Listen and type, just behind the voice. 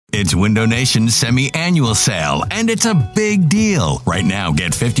It's Window Nation's semi-annual sale, and it's a big deal. Right now,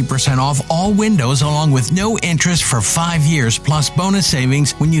 get 50% off all windows along with no interest for 5 years plus bonus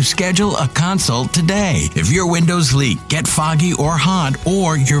savings when you schedule a consult today. If your windows leak, get foggy or hot,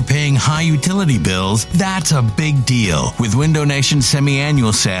 or you're paying high utility bills, that's a big deal. With Window Nation's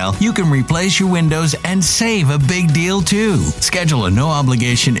semi-annual sale, you can replace your windows and save a big deal too. Schedule a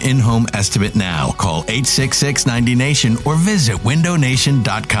no-obligation in-home estimate now. Call 866-90-NATION or visit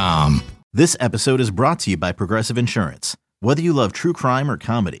windownation.com. This episode is brought to you by Progressive Insurance. Whether you love true crime or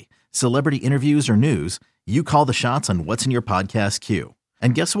comedy, celebrity interviews or news, you call the shots on what's in your podcast queue.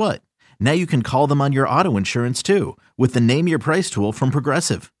 And guess what? Now you can call them on your auto insurance too with the Name Your Price tool from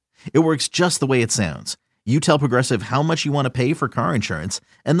Progressive. It works just the way it sounds. You tell Progressive how much you want to pay for car insurance,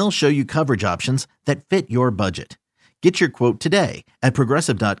 and they'll show you coverage options that fit your budget. Get your quote today at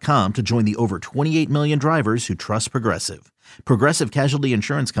Progressive.com to join the over 28 million drivers who trust Progressive. Progressive Casualty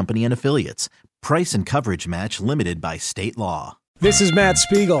Insurance Company and Affiliates. Price and coverage match limited by state law. This is Matt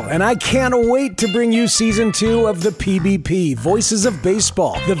Spiegel, and I can't wait to bring you Season 2 of the PBP, Voices of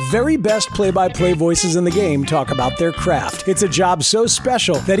Baseball. The very best play-by-play voices in the game talk about their craft. It's a job so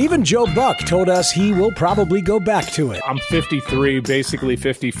special that even Joe Buck told us he will probably go back to it. I'm 53, basically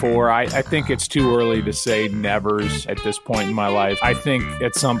 54. I think it's too early to say nevers at this point in my life. I think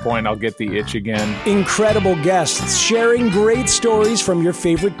at some point I'll get the itch again. Incredible guests sharing great stories from your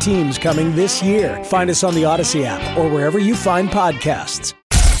favorite teams coming this year. Find us on the Odyssey app or wherever you find podcasts.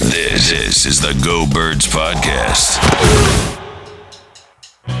 This is the Go Birds Podcast.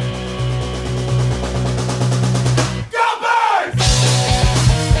 Go Birds!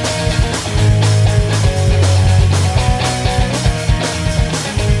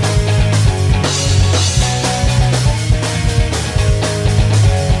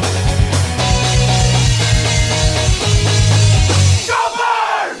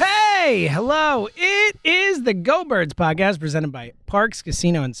 Hey, hello. It is the Go Birds podcast presented by Parks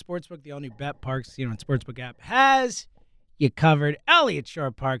Casino and Sportsbook. The all-new Bet Parks Casino and Sportsbook app has you covered. Elliot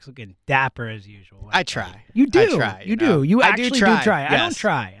Shore Parks looking dapper as usual. I try. You do. I try. You do. You actually do try. Yes. I don't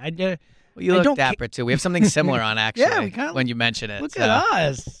try. Well, you look dapper too. We have something similar on actually. Yeah, we kinda when you mention it. Look so at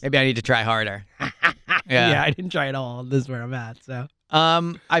us. Maybe I need to try harder. Yeah, I didn't try at all. This is where I'm at. So,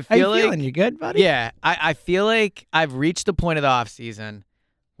 I how you feel like feeling? You good, buddy? Yeah, I feel like I've reached the point of the off season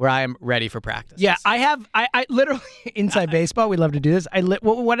where I am ready for practice. Yeah, I have. I literally inside baseball. We love to do this.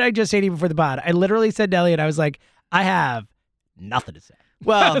 What did I just say to you before the pod? I literally said to Elliot, I was like, I have nothing to say.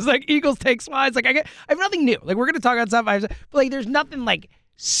 Well, I was like, Eagles take slides. Like I have nothing new. Like we're gonna talk about stuff. But like, there's nothing like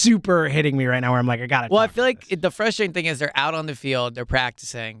super hitting me right now where I'm like, I got it. Well, I feel like the frustrating thing is they're out on the field, they're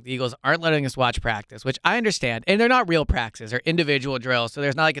practicing. The Eagles aren't letting us watch practice, which I understand. And they're not real practices, they're individual drills, so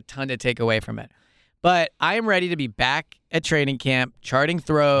there's not like a ton to take away from it. But I am ready to be back at training camp, charting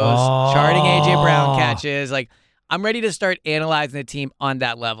throws, charting A.J. Brown catches. Like, I'm ready to start analyzing the team on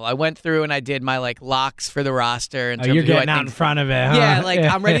that level. I went through and I did my like locks for the roster. You're getting out in front of it, huh? Yeah, like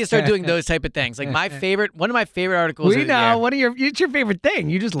I'm ready to start doing those type of things. Like one of my favorite articles. We know. It's your favorite thing.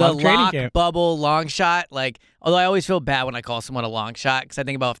 You just love training lock, camp. Bubble, long shot. Like, although I always feel bad when I call someone a long shot because I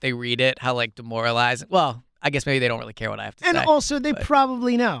think about if they read it, how like demoralizing. Well, I guess maybe they don't really care what I have to say. And also, they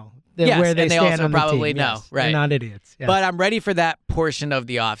probably know. Yes, where they and they stand also on the probably team. know, Yes, right? They're not idiots. Yes. But I'm ready for that portion of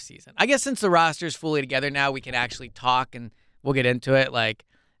the offseason. I guess since the roster is fully together now, we can actually talk, and we'll get into it. Like,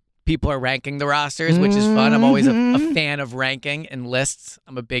 people are ranking the rosters, which is fun. I'm always a fan of ranking and lists.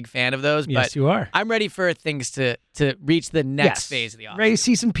 I'm a big fan of those. Yes, but you are. I'm ready for things to reach the next phase of the offseason. Ready to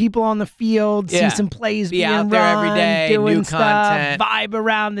see some people on the field, see some plays being out there run, every day, doing new stuff, content, vibe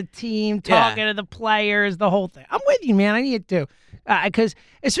around the team, talking to the players, the whole thing. I'm with you, man. I need to. Because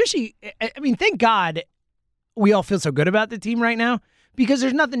especially, I mean, thank God we all feel so good about the team right now because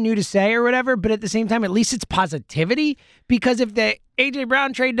there's nothing new to say or whatever, but at the same time, at least it's positivity because if the A.J.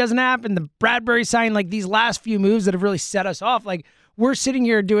 Brown trade doesn't happen, the Bradbury sign, like these last few moves that have really set us off, like we're sitting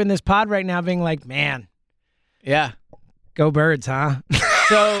here doing this pod right now being like, man. Yeah. Go Birds, huh?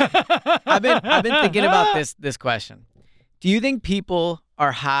 So I've been thinking about this question. Do you think people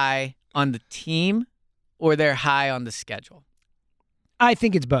are high on the team or they're high on the schedule? I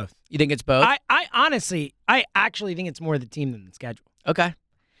think it's both. You think it's both? I honestly, I actually think it's more the team than the schedule. Okay.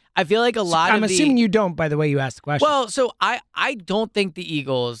 I feel like I'm assuming you don't, by the way you asked the question. Well, so I don't think the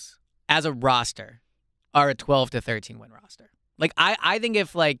Eagles, as a roster, are a 12 to 13 win roster. Like, I think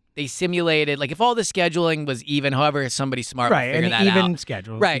if, like, they simulated, like, if all the scheduling was even, however somebody smart would figure that out. Right, an even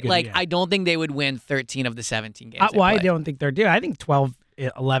schedule. Right, like, I don't think they would win 13 of the 17 games. I don't think they're doing. I think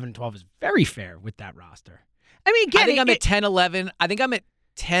 11, 12 is very fair with that roster. I mean, I think I'm at 10, 11. I think I'm at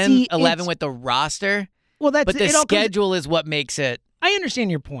 10, 11 with the roster. Well, but the schedule is what makes it I understand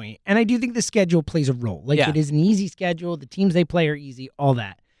your point, and I do think the schedule plays a role. Like, it is an easy schedule. The teams they play are easy, all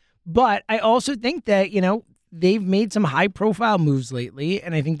that. But I also think that, they've made some high-profile moves lately,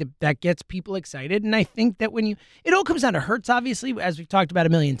 and I think that gets people excited. And I think that it all comes down to Hurts, obviously, as we've talked about a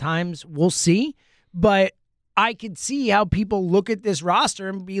million times. We'll see. But I could see how people look at this roster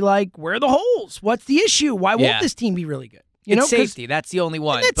and be like, where are the holes? What's the issue? Why won't this team be really good? It's safety. That's the only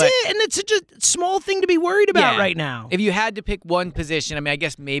one. And that's it. And it's such a small thing to be worried about right now. If you had to pick one position, I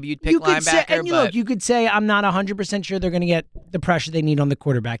guess maybe you'd pick linebacker. Look, you could say, I'm not 100% sure they're going to get the pressure they need on the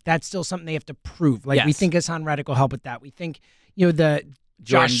quarterback. That's still something they have to prove. Like, we think Hassan Reddick will help with that. We think, the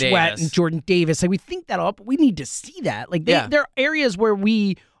Josh Sweat and Jordan Davis. Like, we think that'll help, but we need to see that. Like, there are areas where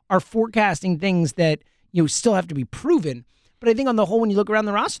we are forecasting things that, still have to be proven. But I think on the whole, when you look around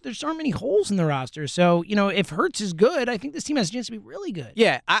the roster, there's so many holes in the roster. So, if Hurts is good, I think this team has a chance to be really good.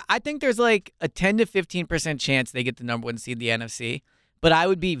 Yeah, I think there's like a 10 to 15% chance they get the number 1 seed in the NFC. But I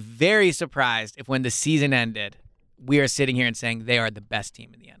would be very surprised if when the season ended, we are sitting here and saying they are the best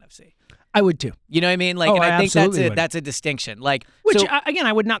team in the NFC. I would too. You know what I mean? Like, and I think that's a distinction. Like, again,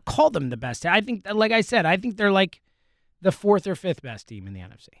 I would not call them the best. I think, like I said, I think they're like the 4th or 5th best team in the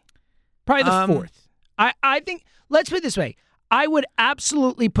NFC. Probably the 4th. I think, let's put it this way. I would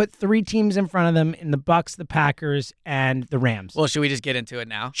absolutely put 3 teams in front of them in the Bucs, the Packers, and the Rams. Well, should we just get into it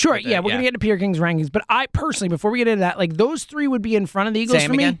now? Sure, we're going to get to Peter King's rankings. But I personally, before we get into that, like, those 3 would be in front of the Eagles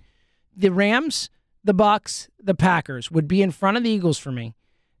for me. Again? The Rams, the Bucs, the Packers would be in front of the Eagles for me.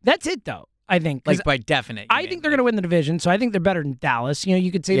 That's it, though, I think. Like, by definite. I think they're going to win the division, so I think they're better than Dallas.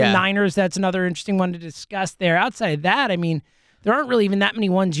 You could say the Niners, that's another interesting one to discuss there. Outside of that, I mean, there aren't really even that many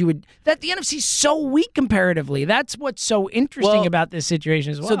ones that the NFC's so weak comparatively. That's what's so interesting about this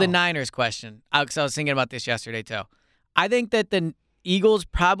situation as well. So the Niners question, because I was thinking about this yesterday too. I think that the Eagles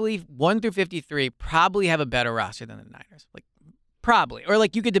probably 1 through 53 probably have a better roster than the Niners. Like, probably. Or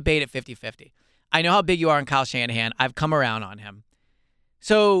like, you could debate it 50-50. I know how big you are on Kyle Shanahan. I've come around on him.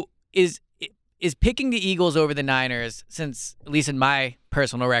 So is picking the Eagles over the Niners, since at least in my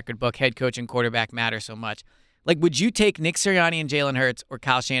personal record book, head coach and quarterback matter so much. Like, would you take Nick Sirianni and Jalen Hurts or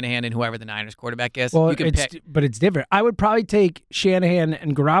Kyle Shanahan and whoever the Niners quarterback is? Well, you can pick. But it's different. I would probably take Shanahan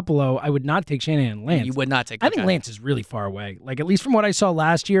and Garoppolo. I would not take Shanahan and Lance. You would not take. I think Lance is really far away. Like, at least from what I saw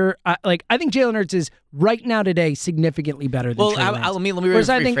last year, I think Jalen Hurts is right now today significantly better than Trey Lance. Let me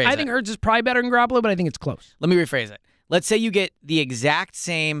rephrase it. I think Hurts is probably better than Garoppolo, but I think it's close. Let me rephrase it. Let's say you get the exact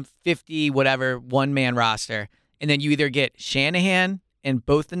same 50 whatever one-man roster, and then you either get Shanahan and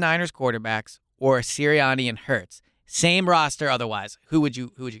both the Niners quarterbacks or Sirianni and Hurts. Same roster otherwise. Who would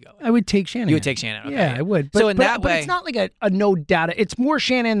you go with? I would take Shanahan. You would take Shanahan. Okay. Yeah, I would. But, so in that way, but it's not like a no data. It's more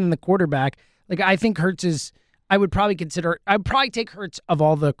Shanahan than the quarterback. Like, I think Hurts is. I'd probably take Hurts of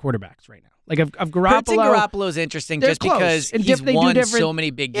all the quarterbacks right now. Like, of Garoppolo. Hurts and Garoppolo is interesting just close. because and he's won so many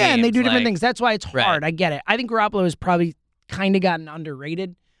big games. Yeah, and they do different things. That's why it's hard. Right. I get it. I think Garoppolo has probably kind of gotten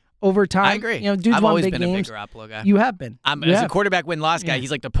underrated over time. I agree. Dude's I've won always big been games. a big Garoppolo guy. You have been. As a quarterback win-loss guy, he's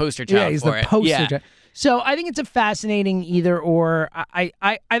like the poster child for it. Yeah, he's the poster child. So I think it's a fascinating either or.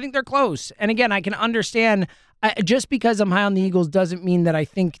 I think they're close. And again, I can understand, just because I'm high on the Eagles doesn't mean that I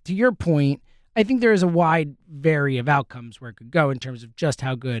think, to your point, I think there is a wide vary of outcomes where it could go in terms of just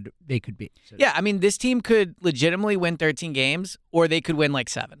how good they could be. So, yeah, I mean, this team could legitimately win 13 games, or they could win like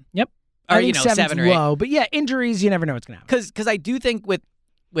 7. Yep. Or, I think 7 or 8. Low, but yeah, injuries, you never know what's going to happen. Because I do think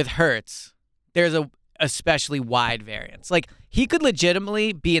with Hurts, there's a especially wide variance. Like, he could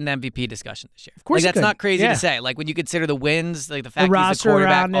legitimately be in the MVP discussion this year. Of course, like, that's not crazy to say. Like, when you consider the wins, like the fact he's the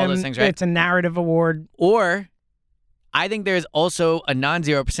quarterback, all those things, right? It's a narrative award. Or I think there's also a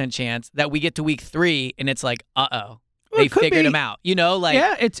non-0% chance that we get to week 3 and it's like, they figured him out.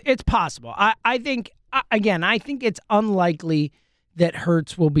 Yeah, it's possible. I think it's unlikely that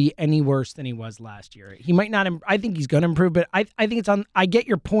Hurts will be any worse than he was last year. He might not. I think he's going to improve, but I think it's on. I get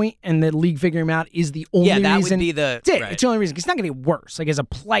your point, and the league figuring him out is the only reason. Yeah, that would be the. That's it. Right. It's the only reason. He's not going to get worse. Like, as a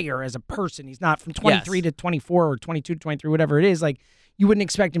player, as a person, he's not from 23 to 24 or 22 to 23, whatever it is. Like, you wouldn't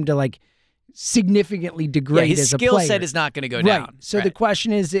expect him to like significantly degrade his as a player. skill set is not going to go down. So the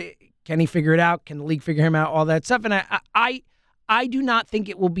question is, can he figure it out? Can the league figure him out? All that stuff, and I do not think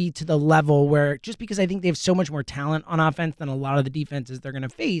it will be to the level where, just because I think they have so much more talent on offense than a lot of the defenses they're going to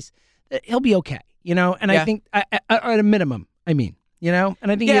face, that he'll be okay, And I think at a minimum, and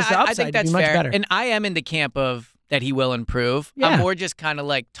I think he has the upside I think that's to be much fair. better. And I am in the camp of that he will improve. Yeah. I'm more just kind of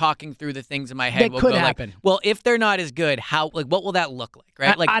like talking through the things in my head. That could happen. Like, well, if they're not as good, what will that look like,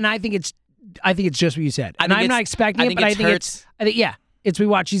 right? And I think it's just what you said. And I'm not expecting it, but I think Hurts. it's we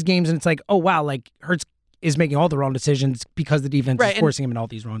watch these games and it's like, oh wow, like Hurts is making all the wrong decisions because the defense is forcing him in all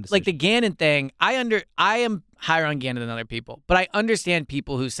these wrong decisions. Like the Gannon thing, I am higher on Gannon than other people, but I understand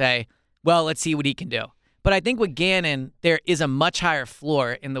people who say, well, let's see what he can do. But I think with Gannon, there is a much higher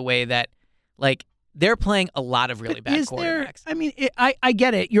floor in the way that, like, they're playing a lot of really bad quarterbacks. I mean, I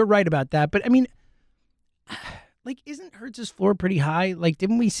get it. You're right about that. But, I mean, like, isn't Hurts's floor pretty high? Like,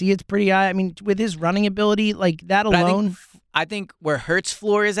 didn't we see it's pretty high? I mean, with his running ability, like, that alone. I think where Hurts'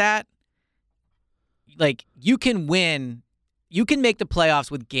 floor is at, like, you can win. You can make the playoffs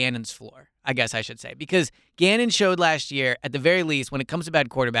with Gannon's floor, I guess I should say. Because Gannon showed last year, at the very least, when it comes to bad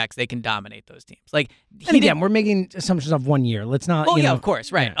quarterbacks, they can dominate those teams. Like, and again, we're making assumptions of 1 year. Let's not. Oh, yeah, of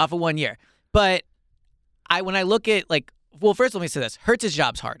course, right, off of 1 year. But when I look at, like, well, first let me say this. Hurts'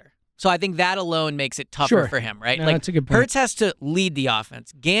 job's harder. So I think that alone makes it tougher for him, right? No, like, that's a good point. Hurts has to lead the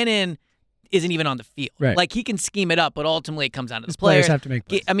offense. Gannon isn't even on the field. Right. Like, he can scheme it up, but ultimately it comes down to His the players. have to make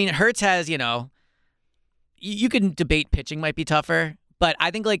plays. I mean, Hurts has, you can debate pitching might be tougher, but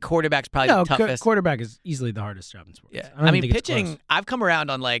I think, like, quarterback's probably the toughest. Quarterback is easily the hardest job in sports. Yeah. I mean, pitching, I've come around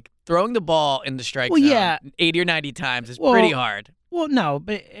on, like, throwing the ball in the strike Well, zone yeah. 80 or 90 times is pretty hard. Well, no,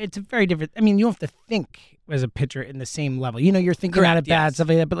 but it's a very different. I mean, you don't have to think as a pitcher in the same level. You're thinking out of bad stuff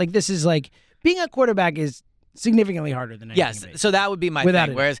like that. But like this is like being a quarterback is significantly harder than anything. Yes, so that would be my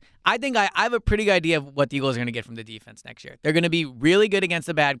thing. Whereas I think I have a pretty good idea of what the Eagles are going to get from the defense next year. They're going to be really good against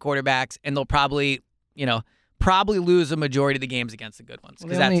the bad quarterbacks, and they'll probably lose a majority of the games against the good ones.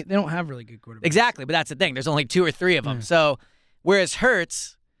 Well, they don't have really good quarterbacks. Exactly, but that's the thing. There's only 2 or 3 of them. So whereas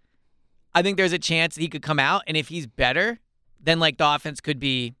Hurts, I think there's a chance that he could come out, and if he's better, then like the offense could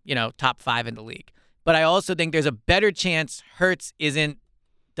be, top 5 in the league. But I also think there's a better chance Hurts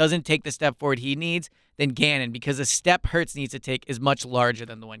doesn't take the step forward he needs than Gannon, because the step Hurts needs to take is much larger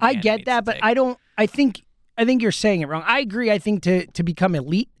than the one Gannon I get that, but take. I think you're saying it wrong. I agree. I think to become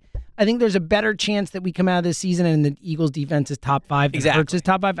elite, I think there's a better chance that we come out of this season and the Eagles defense is top 5 than Hurts is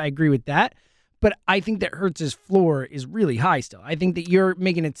top 5. I agree with that. But I think that Hurts' floor is really high still. I think that you're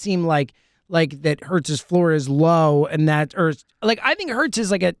making it seem like that Hurts' floor is low, and I think Hurts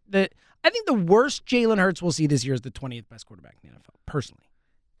is I think the worst Jalen Hurts we'll see this year is the 20th best quarterback in the NFL,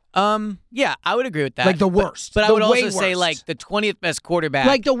 personally. Yeah, I would agree with that. Like the worst. But I would also say like the 20th best quarterback.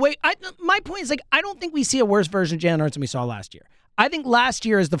 Like the way my point is like I don't think we see a worse version of Jalen Hurts than we saw last year. I think last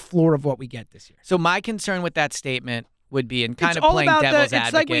year is the floor of what we get this year. So my concern with that statement would be in kind of playing devil's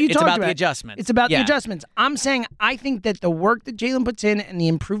advocate. Like what you it's talked about the adjustments. It's about the adjustments. I'm saying I think that the work that Jalen puts in and the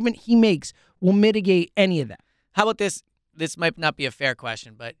improvement he makes will mitigate any of that. How about this? This might not be a fair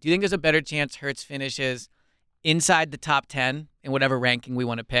question, but do you think there's a better chance Hurts finishes inside the top 10 in whatever ranking we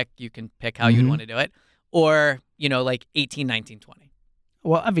want to pick? You can pick how you'd want to do it. Or, like 18, 19, 20.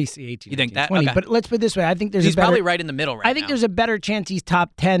 Well, obviously 18, you think 19, that? 20. Okay. But let's put it this way. I think he's probably right in the middle right now. I think there's a better chance he's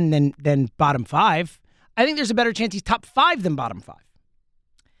top 10 than bottom 5. I think there's a better chance he's top 5 than bottom 5.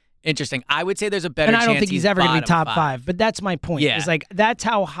 Interesting. I would say there's a better chance And I don't think he's ever going to be top 5. 5. But that's my point. Yeah. Is like that's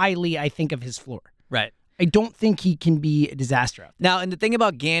how highly I think of his floor. Right. I don't think he can be a disaster out there. Now, and the thing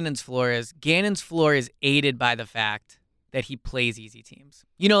about Gannon's floor is aided by the fact that he plays easy teams.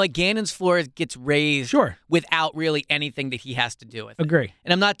 Like Gannon's floor gets raised without really anything that he has to do with it. Agree.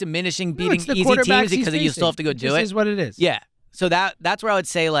 And I'm not diminishing beating it's the easy teams because you facing. still have to go do it. This is what it is. Yeah. So that's where I would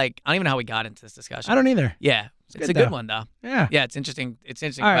say, like, I don't even know how we got into this discussion. I don't either. Yeah. It's a good one, though. Yeah. Yeah, it's interesting. It's an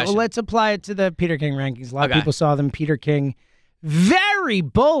interesting All right, question. well, let's apply it to the Peter King rankings. A lot of people saw them. Peter King, very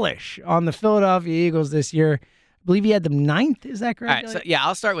bullish on the Philadelphia Eagles this year. I believe he had them 9th. Is that correct? All right, so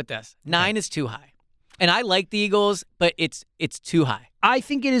I'll start with this. 9 is too high. And I like the Eagles, but it's too high. I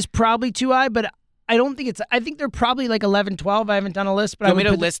think it is probably too high, but I don't think it's. I think they're probably like 11, 12. I haven't done a list, but I want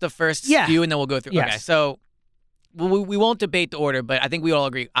me to list the first few, and then we'll go through. Yes. Okay, so we won't debate the order, but I think we all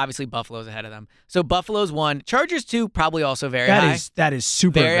agree. Obviously, Buffalo's ahead of them. So Buffalo's 1, Chargers 2, probably also very high. That is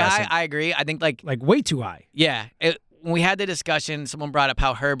super very aggressive. high. I agree. I think like way too high. Yeah. When we had the discussion, someone brought up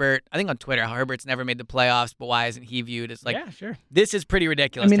how Herbert, I think on Twitter, how Herbert's never made the playoffs, but why isn't he viewed as like, sure. This is pretty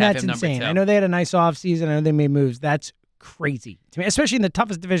ridiculous. I mean, to have that's him insane. number 2. I know they had a nice offseason. I know they made moves. That's crazy to me, especially in the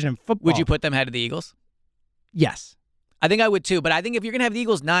toughest division in football. Would you put them ahead of the Eagles? Yes. I think I would too, but I think if you're going to have the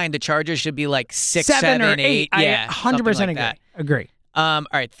Eagles 9, the Chargers should be like 6, 7 or 8. Yeah, 100% like agree. that. Agree. All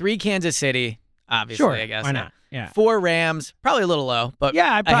right, 3 Kansas City, obviously, sure, I guess. Why not? Yeah. 4 Rams, probably a little low, but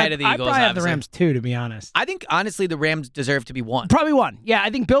ahead of the Eagles. I probably have the Rams 2, to be honest. I think, honestly, the Rams deserve to be 1. Probably 1. Yeah, I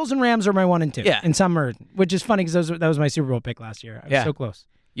think Bills and Rams are my 1 and 2. Yeah. In some merge, which is funny because that was my Super Bowl pick last year. I was so close.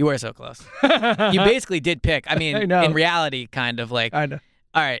 You were so close. You basically did pick. I mean, in reality, kind of like. I know.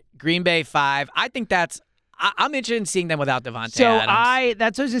 All right, Green Bay 5. I think I'm interested in seeing them without Devontae So Adams.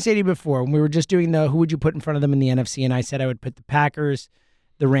 that's what I was going to say to you before when we were just doing the who would you put in front of them in the NFC, and I said I would put the Packers,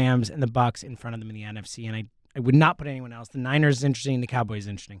 the Rams and the Bucks in front of them in the NFC, and I would not put anyone else. The Niners is interesting. The Cowboys is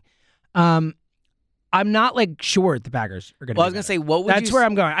interesting. I'm not like sure the Packers are going to. Well, I was going to say, what would That's where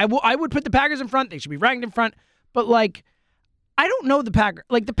I'm going. I would put the Packers in front. They should be ranked in front. But like, I don't know the Packers.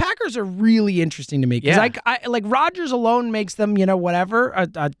 Like the Packers are really interesting to me because I like Rodgers alone makes them whatever a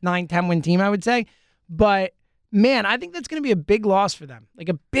 9-10 win team, I would say. But man, I think that's going to be a big loss for them. Like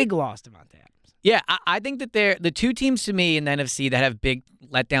a big loss, Davante Adams. Yeah, I think that they're the two teams to me in the NFC that have big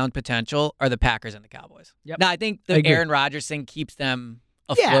letdown potential are the Packers and the Cowboys. Yep. Now, I think the Aaron Rodgers thing keeps them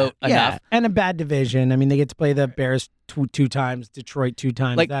afloat enough. Yeah, and a bad division. I mean, they get to play the Bears two times, Detroit 2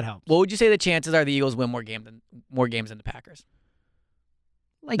 times. Like, that helps. What would you say the chances are the Eagles win more games than the Packers?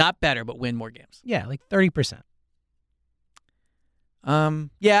 Like not better, but win more games. Yeah, like 30%.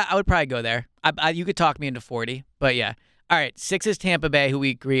 Yeah, I would probably go there. You could talk me into 40, but yeah. All right, 6 is Tampa Bay, who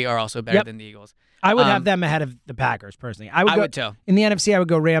we agree are also better than the Eagles. I would have them ahead of the Packers, personally. I would too. In the NFC, I would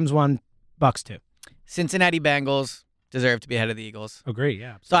go Rams 1, Bucks 2. Cincinnati Bengals deserve to be ahead of the Eagles. Agree,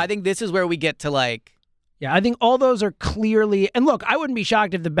 yeah. Absolutely. So I think this is where we get to like... Yeah, I think all those are clearly... And look, I wouldn't be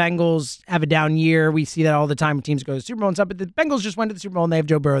shocked if the Bengals have a down year. We see that all the time when teams go to the Super Bowl and stuff, but the Bengals just went to the Super Bowl and they have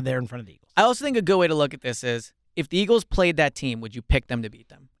Joe Burrow there in front of the Eagles. I also think a good way to look at this is, if the Eagles played that team, would you pick them to beat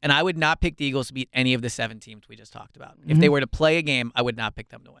them? And I would not pick the Eagles to beat any of the 7 teams we just talked about. If they were to play a game, I would not pick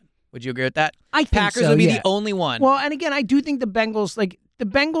them to win. Would you agree with that? I think Packers so, would be yeah. the only one. Well, and again, I do think the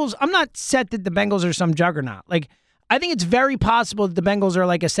Bengals, I'm not set that the Bengals are some juggernaut. Like, I think it's very possible that the Bengals are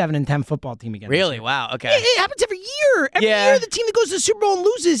like a 7-10 football team again. Really? Wow. Okay. It happens every year. Every year, the team that goes to the Super Bowl and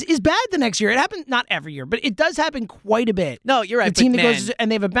loses is bad the next year. It happens, not every year, but it does happen quite a bit. No, you're right. The team that goes and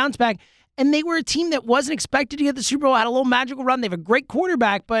they have a bounce back. And they were a team that wasn't expected to get the Super Bowl, had a little magical run. They have a great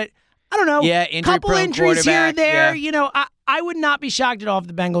quarterback, but I don't know. Yeah, couple injuries here or there. Yeah. I would not be shocked at all if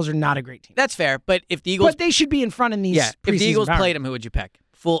the Bengals are not a great team. That's fair, but if the Eagles... But they should be in front in these if the Eagles preseason played them, who would you pick?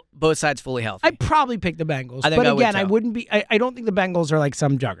 Both sides fully healthy. I'd probably pick the Bengals. I think but I would again, too. I wouldn't be... I don't think the Bengals are like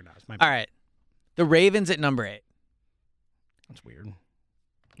some juggernaut. All right. The Ravens at number 8. That's weird.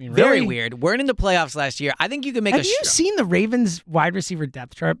 I mean, Very really? weird. Weren't in the playoffs last year. I think you can make Have you seen the Ravens wide receiver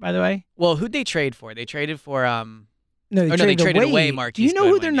depth chart, by the way? Well, who'd they trade for? They traded for... No, they traded away Marquise Do you know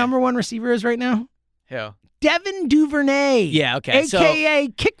who Goodwin, their number one receiver is right now? Who? Devin Duvernay. Yeah, okay. A.K.A.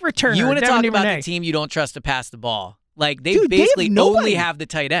 kick returner. You want to talk Duvernay. about the team you don't trust to pass the ball. Like, they Dude, basically they have only have the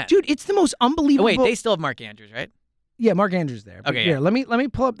tight end. Dude, it's the most unbelievable. Oh, wait, they still have Mark Andrews, right? Yeah, Mark Andrews there. But Okay, here, yeah. let me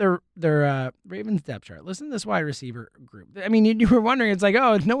pull up their Ravens depth chart. Listen to this wide receiver group. I mean, you were wondering, it's like,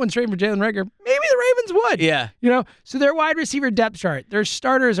 oh, no one's trading for Jalen Reagor. Maybe the Ravens would. Yeah. So their wide receiver depth chart. Their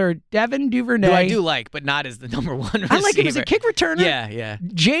starters are Devin Duvernay. Who I do like, but not as the number one receiver. I like him as a kick returner. Yeah.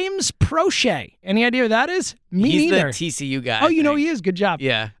 James Prochet. Any idea who that is? Me He's neither. the TCU guy. Oh, you know he is. Good job.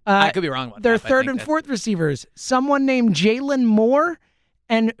 Yeah. I could be wrong about their that. third and fourth receivers, someone named Jalen Moore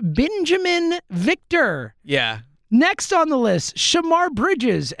and Benjamin Victor. Yeah. Next on the list, Shamar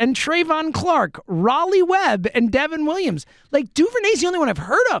Bridges and Trayvon Clark, Raleigh Webb and Devin Williams. Like, Duvernay's the only one I've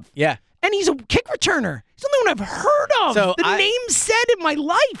heard of. Yeah. And he's a kick returner. He's the only one I've heard of. So the name said in my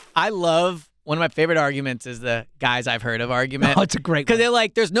life. I love, one of my favorite arguments is the guys I've heard of argument. Oh, it's a great Because one. they're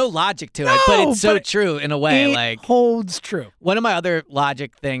like, there's no logic to it, but it's so true in a way. It Like, holds true. one of my other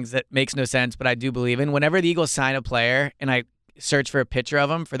logic things that makes no sense, but I do believe in, whenever the Eagles sign a player and I search for a picture of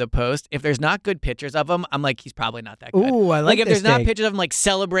him for the post, if there's not good pictures of him, I'm like, he's probably not that good. Ooh, I like if this there's not take. pictures of him like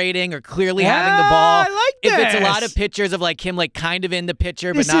celebrating or clearly having the ball. I like if it's a this. lot of pictures of like him like kind of in the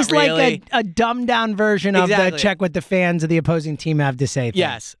picture This but not is like really. a dumbed down version of the Exactly. check what the fans of the opposing team have to say thing.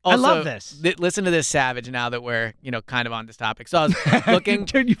 Yes. I Also, love this. Listen to this savage now that we're, kind of on this topic. So I was looking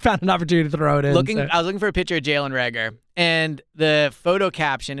Dude, you found an opportunity to throw it in. so. I was looking for a picture of Jalen Reagor, and the photo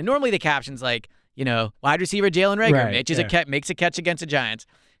caption, and normally the caption's like, wide receiver Jalen Reagor makes a catch against the Giants.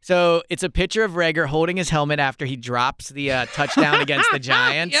 So it's a picture of Reagor holding his helmet after he drops the touchdown against the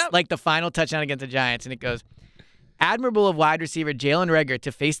Giants, like the final touchdown against the Giants, and it goes, admirable of wide receiver Jalen Reagor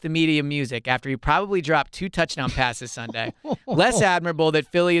to face the media music after he probably dropped 2 touchdown passes Sunday. Less admirable that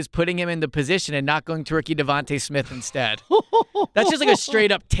Philly is putting him in the position and not going to rookie Devontae Smith instead. That's just like a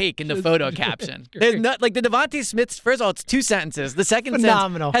straight up take in the photo caption. There's not like the Devontae Smith. First of all, it's 2 sentences. The second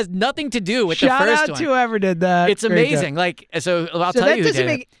Phenomenal. sentence has nothing to do with Shout the first out one. to whoever did that. It's Great amazing. job. Like so, I'll So tell that you who doesn't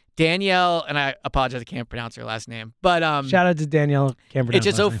did it. make- Danielle, and I apologize, I can't pronounce her last name, but Shout out to Danielle Cameron. it's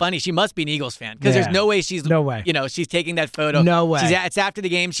just so funny. She must be an Eagles fan because Yeah. there's no way she's she's taking that photo. No way. It's after the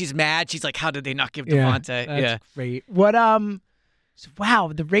game. She's mad. She's like, how did they not give Yeah, Devontae? that's great. What so, wow,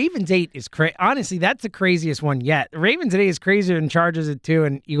 the Ravens 8 is crazy. Honestly, that's the craziest one yet. The Ravens at 8 is crazier than Chargers at 2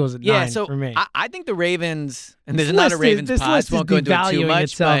 and Eagles at 9 so for me. I think the Ravens, and there's not a Ravens this pod, list so is won't go into it too devaluing much,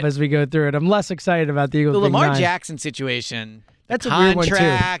 itself but as we go through it. I'm less excited about the Eagles. the being Lamar 9. Jackson situation, That's a weird one, too.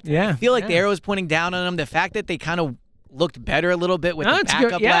 contract. Yeah, I feel like yeah. the arrow was pointing down on him. The fact that they kind of looked better a little bit with No, the it's good.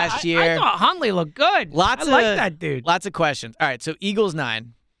 backup Yeah, last year. I thought Hundley looked good. I like that dude. Lots of questions. All right, so Eagles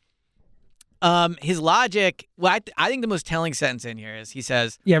 9. His logic, well, I think the most telling sentence in here is he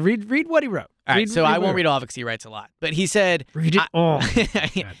says, Yeah, read what he wrote. all right, so I won't what read all of it because he writes a lot. But he said, Read it all.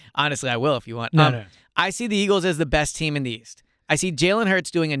 honestly, I will if you want. No. I see the Eagles as the best team in the East. I see Jalen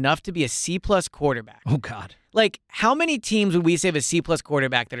Hurts doing enough to be a C-plus quarterback. Oh, God. Like, how many teams would we say have a C-plus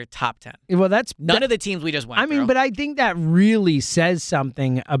quarterback that are top 10? Well, that's None of the teams we just went I mean, through. but I think that really says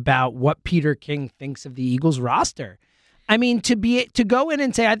something about what Peter King thinks of the Eagles roster. I mean, to go in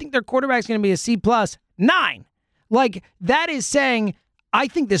and say, I think their quarterback's going to be a C+9, like that is saying, I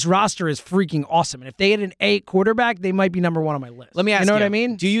think this roster is freaking awesome. And if they had an A quarterback, they might be number one on my list. Let me ask you. You know what I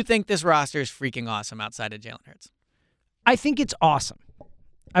mean? Do you think this roster is freaking awesome outside of Jalen Hurts? I think it's awesome.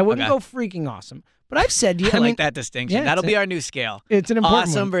 I wouldn't Okay. go freaking awesome. But I've said, I mean, like that distinction. yeah, That'll it's be a- our new scale. It's an important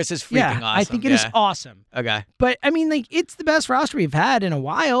Awesome one. versus freaking Yeah, awesome. I think it is awesome. Okay. But I mean, like, it's the best roster we've had in a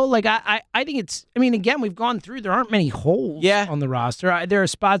while. Like, I think it's. I mean, again, we've gone through. There aren't many holes on the roster. There are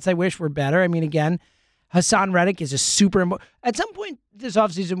spots I wish were better. I mean, again, Hassan Reddick is a super. At some point this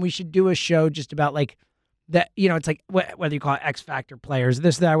offseason, we should do a show just about like that. You know, it's like whether you call it X Factor players,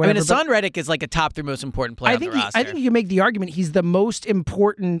 this, that, whatever. I mean, Hassan Reddick is like a top 3 most important player on the roster. I think you can make the argument he's the most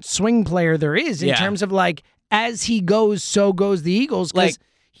important swing player there is in terms of like as he goes, so goes the Eagles. Because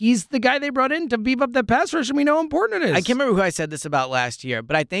he's the guy they brought in to beef up that pass rush, and we know how important it is. I can't remember who I said this about last year,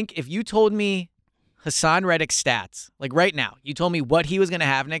 but I think if you told me Hassan Reddick's stats, like right now, you told me what he was going to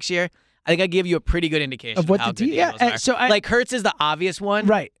have next year, I think I give you a pretty good indication Of what how the good team- yeah, Eagles are. so like Hurts is the obvious one,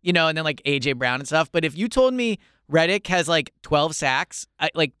 Right. You know, and then like AJ Brown and stuff. But if you told me Reddick has like 12 sacks,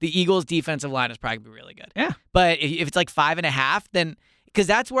 like the Eagles' defensive line is probably gonna be really good. Yeah. But if it's like 5.5, then because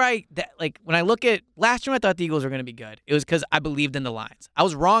that's where like when I look at last year, I thought the Eagles were going to be good. It was because I believed in the lines. I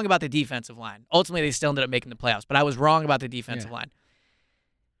was wrong about the defensive line. Ultimately, they still ended up making the playoffs, but I was wrong about the defensive line.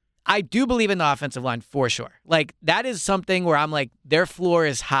 I do believe in the offensive line for sure. Like that is something where I'm like their floor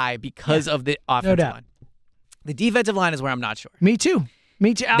is high because of the offensive doubt. line. The defensive line is where I'm not sure. Me too.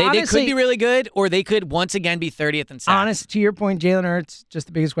 Me too. They Honestly, could be really good, or they could once again be 30th in sacks. honest, to your point, Jalen Hurts, just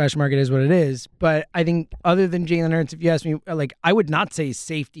the biggest question mark. It is what it is. But I think other than Jalen Hurts, if you ask me, like I would not say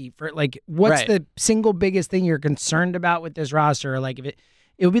safety for like what's Right. the single biggest thing you're concerned about with this roster? Like if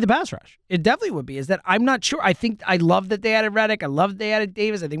it would be the pass rush. It definitely would be. Is that I'm not sure. I think I love that they added Reddick. I love that they added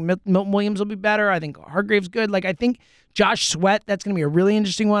Davis. I think Milton Williams will be better. I think Hargrave's good. Like I think Josh Sweat, that's going to be a really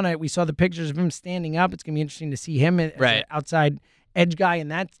interesting one. We saw the pictures of him standing up. It's going to be interesting to see him as an outside edge guy and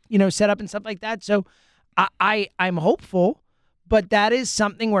that, setup and stuff like that. So I'm hopeful, but that is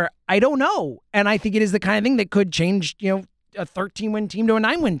something where I don't know. And I think it is the kind of thing that could change, a 13-win team to a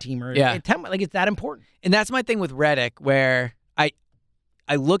 9-win team or a 10. Like it's that important. And that's my thing with Reddick, where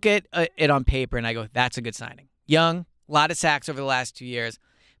I look at it on paper and I go, that's a good signing. Young, a lot of sacks over the last 2 years.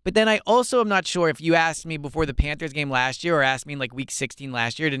 But then I also am not sure if you asked me before the Panthers game last year or asked me in like week 16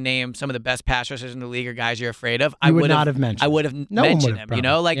 last year to name some of the best pass rushers in the league or guys you're afraid of. I would would not have mentioned. I would have No one mentioned would have him. You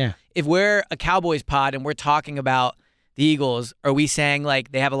know, like if we're a Cowboys pod and we're talking about the Eagles, are we saying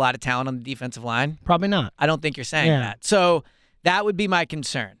like they have a lot of talent on the defensive line? Probably not. I don't think you're saying that. So that would be my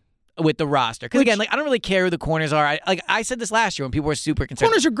concern with the roster. Because again, like I don't really care who the corners are. I said this last year when people were super concerned.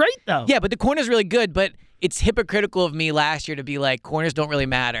 Corners are great though. Yeah, but the corner's really good. But it's hypocritical of me last year to be like corners don't really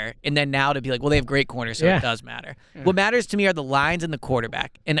matter, and then now to be like, well, they have great corners, so it does matter. Yeah. What matters to me are the lines and the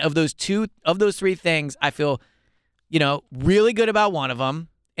quarterback. And of those three things, I feel, really good about one of them.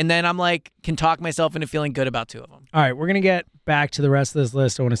 And then I'm like, can talk myself into feeling good about two of them. All right, we're going to get back to the rest of this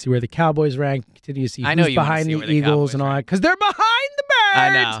list. I want to see where the Cowboys rank. Continue to see I know who's you wanna behind see the where the Eagles Cowboys and all that. rank. Because they're behind the Birds. I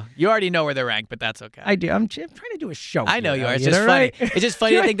know. You already know where they rank, but that's okay. I do. I'm trying to do a show. I know here, you are. It's Elliot, just all funny. right? It's just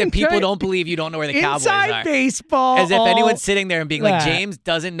funny to think that people don't believe you don't know where the Cowboys are. Inside baseball. As if all anyone's sitting there and being like, that. James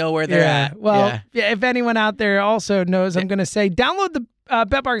doesn't know where they're at. Well, if anyone out there also knows, I'm going to say download the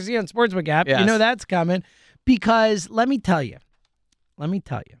BetBarks Xeon Sportsbook app. Yes. You know that's coming. Because let me tell you,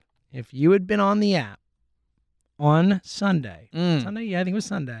 if you had been on the app on Sunday, I think it was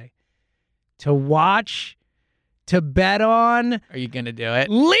Sunday, to bet on. Are you going to do it?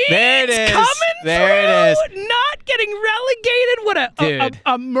 Leeds there it is. coming there through, it is. not getting relegated. What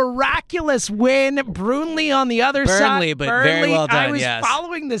a miraculous win. Brunley on the other side. Burnley, but very well done, I was yes.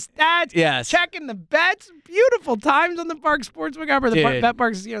 following the stats, Yes. checking the bets. Beautiful times on the Park Sportsbook app or the Dude.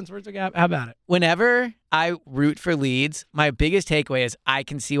 BetBarks Xeon Sportsbook app. How about it? Whenever I root for Leeds, my biggest takeaway is I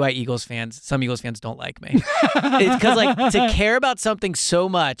can see why some Eagles fans don't like me. It's because like to care about something so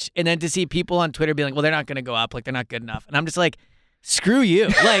much and then to see people on Twitter be like, well, they're not going to go up, like they're not good enough. And I'm just like, screw you.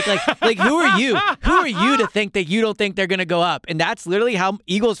 Like who are you? Who are you to think that you don't think they're going to go up? And that's literally how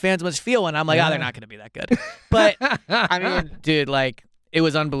Eagles fans must feel. And I'm like, they're not going to be that good. But I mean, dude, like it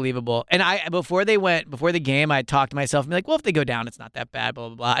was unbelievable. And before the game, I talked to myself and be like, well, if they go down, it's not that bad, blah,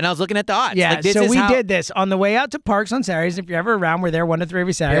 blah, blah. And I was looking at the odds. Yeah, like, this so is we how- did this on the way out to Parks on Saturdays. If you're ever around, we're there 1 to 3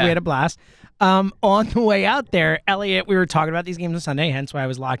 every Saturday. Yeah. We had a blast. On the way out there, Elliot, we were talking about these games on Sunday, hence why I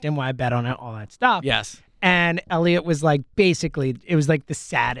was locked in, why I bet on it, all that stuff. Yes. And Elliot was like, basically, it was like the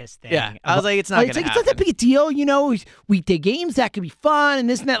saddest thing. Yeah. I was like, it's not going to happen. It's not that big a deal, you know, weekday games, that could be fun, and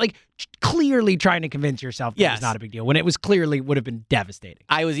this and that. Like, clearly trying to convince yourself that it's not a big deal, when it was clearly would have been devastating.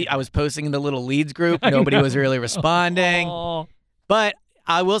 I was posting in the little leads group. Nobody was really responding. Oh. But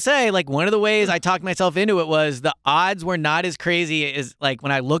I will say, like, one of the ways I talked myself into it was the odds were not as crazy as, like,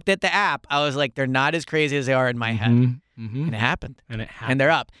 when I looked at the app, I was like, they're not as crazy as they are in my head. Mm-hmm. And it happened. And And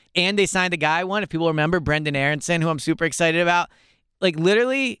they're up. And they signed a guy if people remember, Brendan Aronson, who I'm super excited about. Like,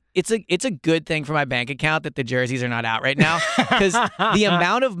 literally, it's a good thing for my bank account that the jerseys are not out right now, because the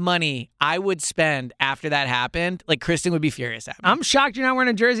amount of money I would spend after that happened, like, Kristen would be furious at me. I'm shocked you're not wearing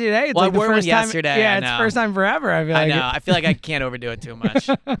a jersey today. It's Well, like I wore the one first time yesterday, Yeah, I it's the know. first time forever. I feel like I know. I feel like I can't overdo it too much.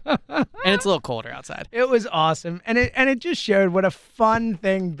 And it's a little colder outside. It was awesome, and it just showed what a fun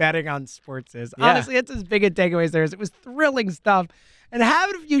thing betting on sports is. Yeah. Honestly, it's as big a takeaway as there is. It was thrilling stuff, and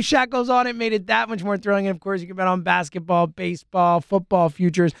having a few shekels on it made it that much more thrilling. And of course, you can bet on basketball, baseball, football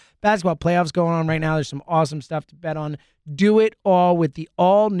futures, basketball playoffs going on right now. There's some awesome stuff to bet on. Do it all with the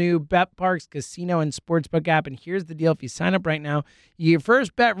all-new BetParx Casino and Sportsbook app. And here's the deal: if you sign up right now, you get your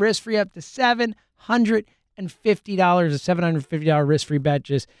first bet risk-free up to $750, a $750 risk-free bet.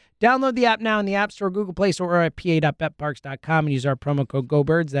 Just download the app now in the App Store, Google Play Store, or at pa.betparks.com and use our promo code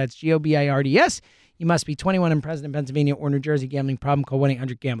GOBIRDS. That's GOBIRDS. You must be 21 and present in Pennsylvania or New Jersey. Gambling problem, call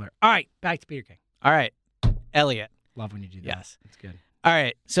 1-800-GAMBLER. All right, back to Peter King. All right. Elliot. Love when you do that. Yes. It's good. All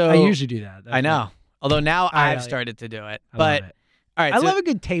right. So I usually do that. That's I know. fun. Although now right, I've Elliot. started to do it. I But love it. all right. I so love a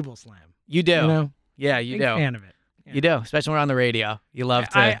good table slam. you do. You know? Yeah, you Big do. fan of it. Yeah. You do, especially when we're on the radio. You love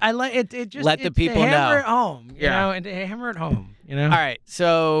to. I like it. It just let the it's people hammer know. at home. You Yeah. know, and to hammer at home. You know. All right.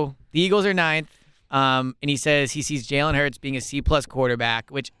 So the Eagles are 9th. And he says he sees Jalen Hurts being a C+ quarterback,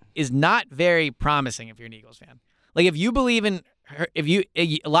 which is not very promising if you're an Eagles fan. Like, if you believe in,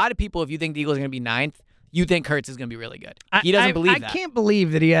 a lot of people, if you think the Eagles are going to be 9th, you think Hurts is going to be really good. He doesn't believe that. I can't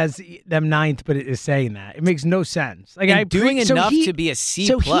believe that he has them 9th, but it is saying that. It makes no sense. Like, And doing enough to be a C+.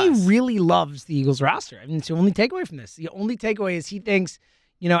 So he really loves the Eagles roster. I mean, it's the only takeaway from this. The only takeaway is he thinks,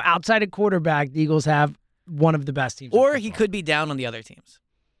 outside of quarterback, the Eagles have one of the best teams. Or he could be down on the other teams.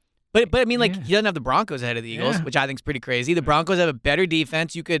 But I mean, like, he doesn't have the Broncos ahead of the Eagles, Yeah. which I think is pretty crazy. The Broncos have a better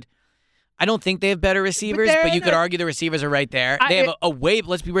defense. I don't think they have better receivers, but you could argue the receivers are right there. They have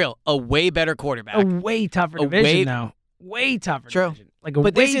let's be real, a way better quarterback. A way tougher division, though. Way tougher division. Like a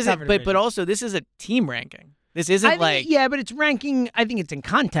but way this isn't. tougher But division. also, this is a team ranking. This isn't I think, like. yeah, but it's ranking. I think it's in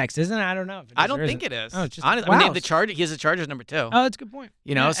context, isn't it? I don't know. If it is I don't or think isn't. it is. Oh, it's just honestly, wow. I mean, they have the Chargers. He has the Chargers number 2. Oh, that's a good point.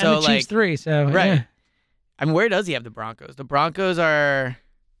 You know, Yeah, so and the Chiefs 3. So right. yeah. I mean, where does he have the Broncos? The Broncos are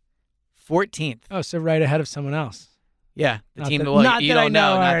 14th. Oh, so right ahead of someone else. Yeah, the Not team. that, Well, not you that don't I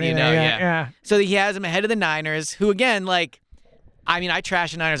know. know. Not or that you anything. know. Yeah. So he has him ahead of the Niners, who again, like, I mean, I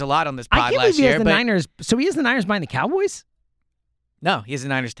trash the Niners a lot on this I pod can't last believe he year, has the but Niners. So he has the Niners behind the Cowboys? no, he has the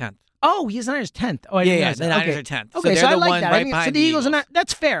Niners 10th. Oh, he has the Niners 10th. Oh, I didn't Yeah, realize the that. Niners Okay. are 10th. Okay, so so they're I the like one that. right I think, behind so the Eagles Eagles. are not.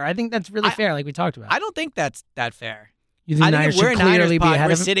 That's fair. I think that's really fair, like we talked about. I don't think that's that fair. You think I the think Niners if we're a should Niners clearly be pod, ahead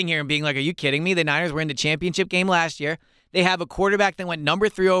we're of him? sitting here and being like, "Are you kidding me?" The Niners were in the championship game last year. They have a quarterback that went number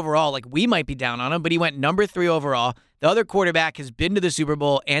 3 overall. Like, we might be down on him, but he went number 3 overall. The other quarterback has been to the Super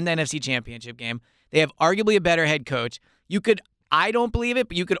Bowl and the NFC Championship game. They have arguably a better head coach. I don't believe it,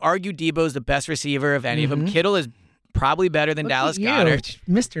 but you could argue Debo's the best receiver of any of them. Kittle is probably better than Look Dallas at you, Goedert.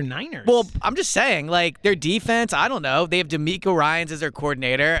 Mr. Niners. Well, I'm just saying, like, their defense, I don't know. They have D'Amico Ryans as their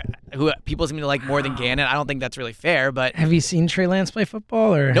coordinator, who people seem to like more than Gannon. I don't think that's really fair, but have you seen Trey Lance play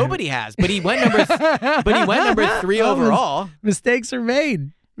football? Or nobody has. But he went number 3 overall. Mistakes are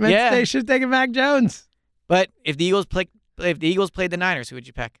made. Yeah. They should have taken Mac Jones. But if the Eagles played the Niners, who would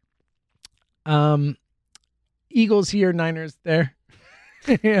you pick? Eagles here, Niners there.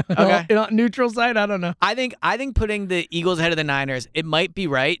 Okay. Neutral side, I don't know. I think putting the Eagles ahead of the Niners, it might be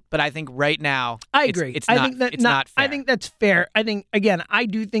right, but I think right now I agree. It's I not. think that it's not fair. I think that's fair. I think again, I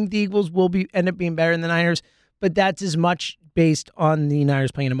do think the Eagles will end up being better than the Niners, but that's as much based on the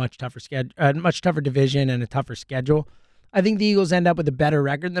Niners playing a much tougher much tougher division and a tougher schedule. I think the Eagles end up with a better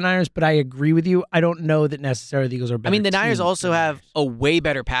record than the Niners, but I agree with you. I don't know that necessarily the Eagles are better. I mean, the Niners team also than the have Niners. a way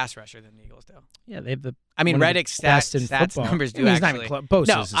better pass rusher than the Eagles do. Yeah, they have the. I mean, one of the Reddick's best in stats football. numbers do I mean, he's actually. not even close.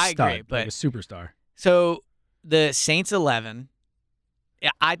 Bosa No, is a I stud, agree, but like a superstar. So the Saints 11,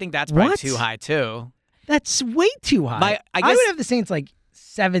 I think that's probably What? too high too. That's way too high. I guess would have the Saints like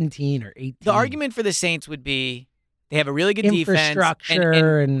 17 or 18. the argument for the Saints would be they have a really good defense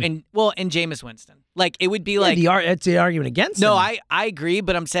Infrastructure and Jameis Winston. Like it would be like that's the argument against no, him. I agree,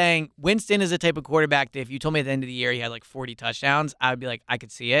 but I'm saying Winston is the type of quarterback that if you told me at the end of the year he had like 40 touchdowns, I would be like, I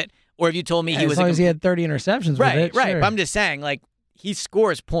could see it. Or if you told me he was as long as he had 30 interceptions right, with it. right. Sure. But I'm just saying, like, he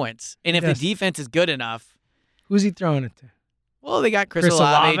scores points, and if Yes. the defense is good enough, Who's he throwing it to? well, they got Chris Chris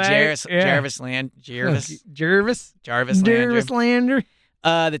Olave, Olave? Jarvis Jarvis Landry.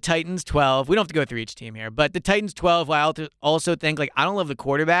 The Titans 12. We don't have to go through each team here, but the Titans 12. I also think like I don't love the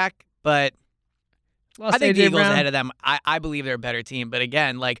quarterback, but Lost I think the A.J. Eagles Brown. ahead of them. I believe they're a better team, but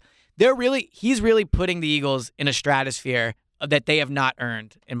again, like he's really putting the Eagles in a stratosphere that they have not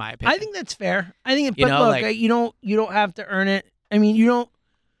earned, in my opinion. I think that's fair. I think, You but know, look, like- you don't have to earn it. I mean, you don't.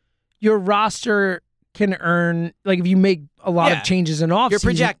 Your roster can earn like if you make a lot Yeah. of changes in off. you're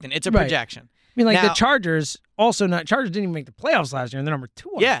projecting. It's a Right. projection. I mean, like the Now- Chargers Chargers didn't even make the playoffs last year, and they're number 2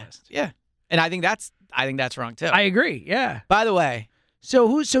 on Yeah, the list. yeah, and I think that's wrong too. I agree. Yeah. By the way,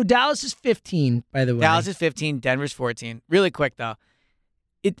 So Dallas is 15, by the way. Dallas is 15, Denver's 14. Really quick though,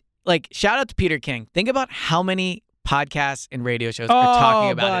 shout out to Peter King. Think about how many podcasts and radio shows are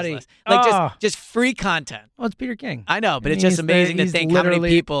talking about buddy. his list. Like Oh. just free content. Well, it's Peter King. I know, but I it's mean, just amazing to he's think how many literally-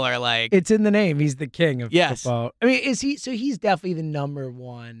 people are like. It's in the name. He's the king of Yes. football. I mean, is he? So he's definitely the number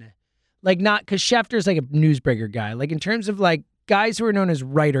one. Like not because Schefter's like a newsbreaker guy. Like in terms of like guys who are known as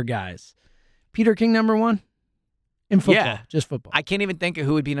writer guys, Peter King number one in football. Yeah. Just football. I can't even think of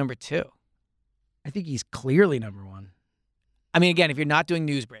who would be number 2. I think he's clearly number one. I mean, again, if you're not doing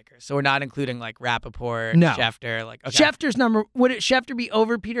newsbreakers, so we're not including like Rappaport, No. Schefter, like okay. Schefter's number. Would Schefter be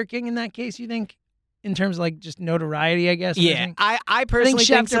over Peter King in that case? You think, in terms of like just notoriety? I guess. Yeah, I I think personally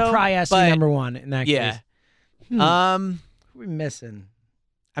Schefter so. probably has to but, be number one in that yeah. case. Hmm. Who are we missing?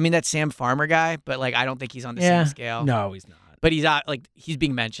 I mean that Sam Farmer guy, but like I don't think he's on the same scale. No, he's not. But he's not like he's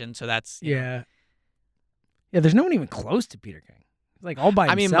being mentioned, so that's you know. Yeah. Yeah, there's no one even close to Peter King. He's like all by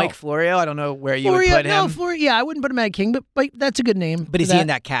I mean, himself. Mike Florio, I don't know where you would put him. Yeah, I wouldn't put him at King, but that's a good name. But for is he in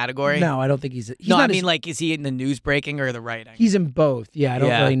that category? No, I don't think he's No, not I mean, as- like, is he in the news breaking or the writing? he's in both. Yeah, I don't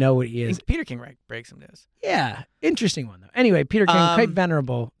Yeah. really know what he I is. think Peter King breaks some news. Yeah, interesting one, though. Anyway, Peter King, quite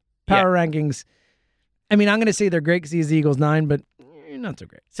venerable. yeah. Power rankings. I mean, I'm going to say they're great because he's the Eagles 9, but not so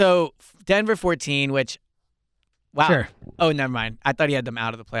great. So Denver 14, which, wow. Sure. Oh, never mind. I thought he had them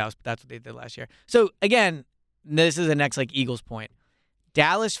out of the playoffs, but that's what they did last year. So again, this is the next like Eagles point.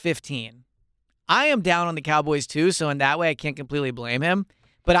 Dallas 15. I am down on the Cowboys too, so in that way I can't completely blame him.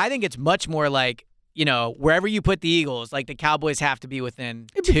 But I think it's much more like, you know, wherever you put the Eagles, like the Cowboys have to be within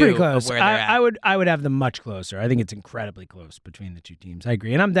It'd be 2 pretty close. of where they're at. I would have them much closer. I think it's incredibly close between the two teams. I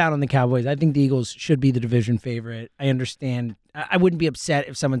agree. And I'm down on the Cowboys. I think the Eagles should be the division favorite. I understand. I wouldn't be upset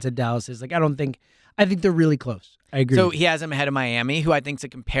if someone said Dallas is. Like, I think they're really close. I agree. So he has them ahead of Miami, who I think is a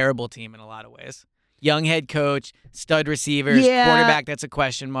comparable team in a lot of ways. Young head coach, stud receivers, Yeah. quarterback that's a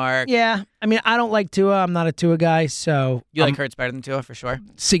question mark. yeah. I mean, I don't like Tua. I'm not a Tua guy, so You like Hurts better than Tua for sure?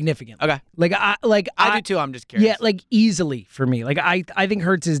 significant. Okay. I do too. I'm just curious. Yeah, like easily for me. Like I think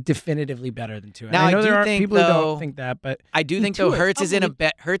Hurts is definitively better than Tua. And Now, I know I there do are think, people who though- don't think that, but I do think Tua though is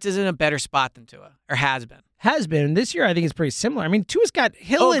Hurts is in a better spot than Tua, or has been. has been this year. I think it's pretty similar. I mean, Tua's got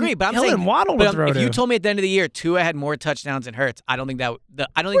Hill Oh, and agree, but I'm Hill saying and Waddle but to throw if you to. told me at the end of the year Tua had more touchdowns than Hurts, I don't think that.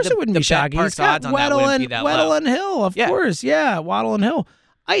 I don't Of course, think it wouldn't the be shocking. Bet He's Parks got odds on that Waddle wouldn't and be that Waddle low. and Hill, of Yeah. course. Yeah, Waddle and Hill.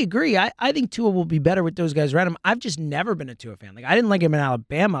 I agree. I think Tua will be better with those guys around him. I've just never been a Tua fan. Like I didn't like him in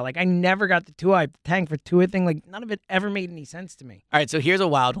Alabama. Like I never got the Tua tank for Tua thing. Like none of it ever made any sense to me. All right, so here's a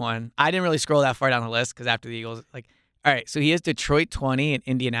wild one. I didn't really scroll that far down the list because after the Eagles, like, all right, so he has Detroit 20 and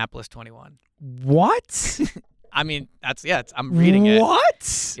Indianapolis 21. What? I mean, I'm reading it.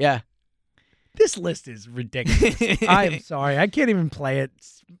 What? Yeah. This list is ridiculous. I am sorry. I can't even play it.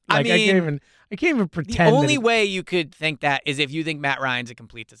 Like, I can't even The pretend. only that way you could think that is if you think Matt Ryan's a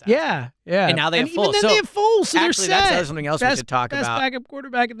complete disaster. yeah. And now they have even Foles. then So, they have Foles, so actually, they're set. that's something else we should talk best about. backup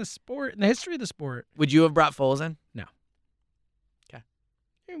quarterback in the sport, in the history of the sport. Would you have brought Foles in?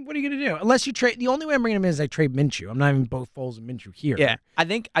 What are you gonna do? Unless you trade. The only way I'm bringing him in is I trade Minshew. I'm not even both Foles and Minshew here. Yeah. I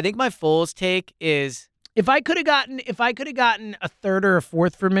think my Foles take is If I could have gotten a third or a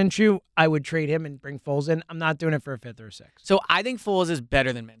fourth for Minshew, I would trade him and bring Foles in. I'm not doing it for a fifth or a sixth. so I think Foles is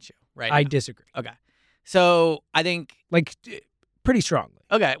better than Minshew, right? I now. disagree. Okay. So I think Pretty strongly.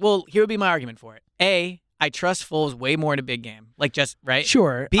 okay, well, here would be my argument for it. A, I trust Foles way more in a big game. Like just right?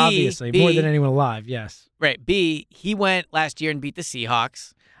 Sure, B, obviously more than anyone alive. Yes. Right. B, he went last year and beat the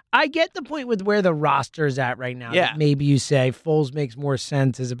Seahawks. I get the point with where the roster is at right now. Yeah. That maybe you say Foles makes more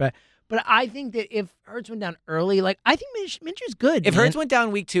sense as a bet, But I think that if Hurts went down early, like I think Minshew's good. If man. Hurts went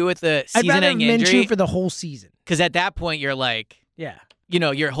down week 2 with the I'd rather have season-ending injury, Minshew for the whole season. because at that point you're like, Yeah.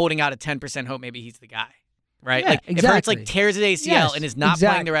 you're holding out a 10% hope maybe he's the guy, right? Yeah, like if Hurts exactly. tears his ACL Yes, and is not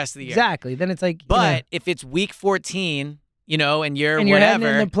playing the rest of the year. Exactly. Then it's like, But if it's week 14, and you're and you're whatever,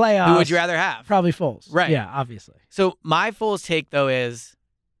 heading in the playoffs, who would you rather have? Probably Foles. Right. Yeah, obviously. So my Foles take though is,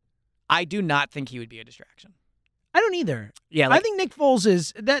 I do not think he would be a distraction. I don't either. Yeah, I think Nick Foles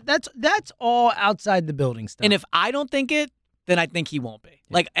is that's all outside the building stuff. And if I don't think it, then I think he won't be.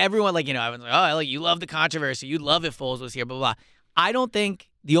 Like everyone, everyone's like, oh, you love the controversy. You'd love if Foles was here, blah, blah, blah. I don't think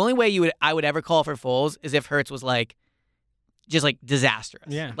the only way I would ever call for Foles is if Hurts was just disastrous.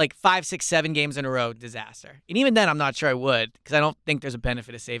 Yeah. 5, 6, 7 games in a row, disaster. And even then, I'm not sure I would, because I don't think there's a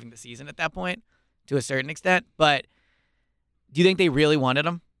benefit of saving the season at that point to a certain extent. But do you think they really wanted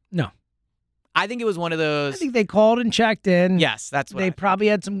him? No. I think it was one of those. I think they called and checked in. Yes, that's what they probably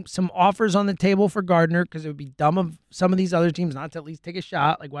had some offers on the table for Gardner, because it would be dumb of some of these other teams not to at least take a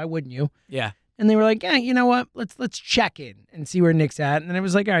shot. Like, why wouldn't you? Yeah. And they were like, yeah, you know what? Let's check in and see where Nick's at. And then it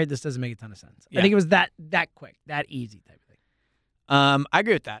was like, all right, this doesn't make a ton of sense. Yeah. I think it was that quick, that easy type of thing. I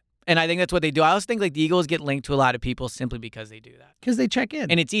agree with that. And I think that's what they do. I also think the Eagles get linked to a lot of people simply because they do that. Because they check in.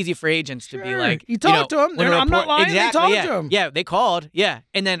 And it's easy for agents to be like, you talk to them. I'm not lying. Exactly, they talk to them. Yeah, they called. Yeah.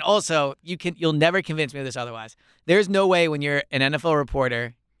 And then also, you'll never convince me of this otherwise. There's no way when you're an NFL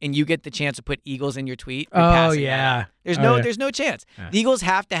reporter and you get the chance to put Eagles in your tweet. You're passing that up. There's no chance. Yeah. The Eagles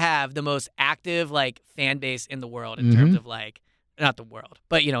have to have the most active fan base in the world in terms of not the world,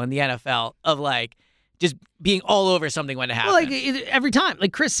 but in the NFL of just being all over something when it happens. Well, every time.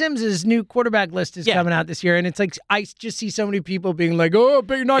 Chris Sims' new quarterback list is coming out this year, and it's I just see so many people being like, oh,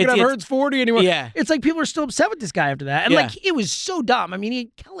 but you're not going to have Hurts 40 anymore. Yeah. It's like people are still upset with this guy after that. And, it was so dumb. I mean, he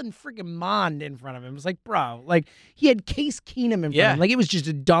had Kellen friggin' Mond in front of him. It was like, bro, he had Case Keenum in front of him. It was just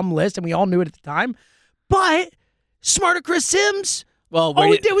a dumb list, and we all knew it at the time. But smarter Chris Sims. Well, all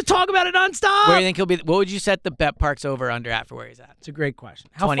we did was talk about it nonstop. Where do you think he'll be? What would you set the Bet Parks over under at for where he's at? It's a great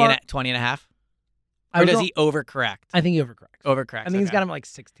question. 20 and a half? Or does he overcorrect? I think he overcorrects. Overcorrects. I think he's got him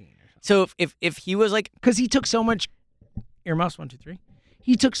 16 or something. So if he was because he took so much earmuffs, 1, 2, 3.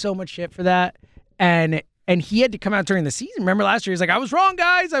 He took so much shit for that, and he had to come out during the season. Remember last year, he's like, I was wrong,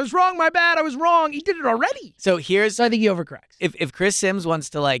 guys. I was wrong. My bad. I was wrong. He did it already. So I think he overcorrects. If Chris Sims wants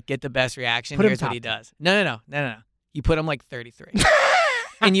to get the best reaction, here's what he does. No. You put him 33,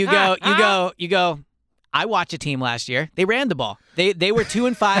 and you go. I watched a team last year. They ran the ball. They were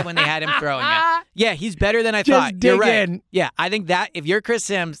 2-5 when they had him throwing it. Yeah, he's better than I thought. You're right. In. Yeah, I think that if you're Chris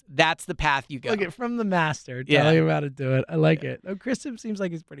Sims, that's the path you go. Look at from the master telling him how to do it. I like it. Oh, Chris Sims seems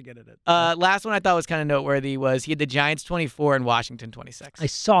like he's pretty good at it. Last one I thought was kind of noteworthy was he had the Giants 24 and Washington 26. I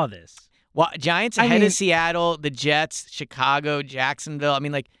saw this. Giants ahead of Seattle, the Jets, Chicago, Jacksonville. I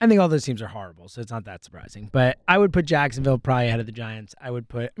think all those teams are horrible, so it's not that surprising. But I would put Jacksonville probably ahead of the Giants. I would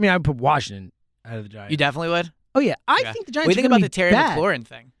put Washington ahead of the Giants. You definitely would? Oh, yeah. I think the Giants What do you think about the Terry bad. McLaurin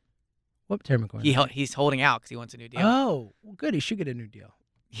thing? What Terry McLaurin? He's holding out because he wants a new deal. Oh, well, good. He should get a new deal.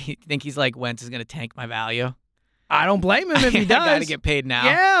 You think he's Wentz is going to tank my value? I don't blame him if he does. I got to get paid now.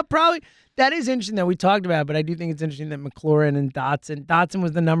 Yeah, probably. That is interesting that we talked about it, but I do think it's interesting that McLaurin and Dotson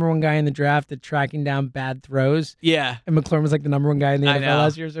was the number one guy in the draft at tracking down bad throws. Yeah. And McLaurin was the number one guy in the NFL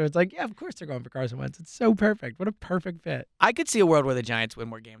last year. So it's yeah, of course they're going for Carson Wentz. It's so perfect. What a perfect fit. I could see a world where the Giants win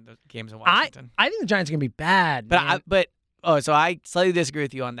more games in Washington. I think the Giants are going to be bad. So I slightly disagree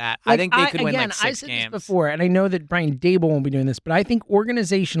with you on that. I think they could win 6 games. I said this before, and I know that Brian Dable won't be doing this, but I think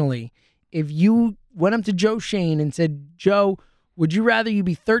organizationally, if you went up to Joe Shane and said, Joe, would you rather you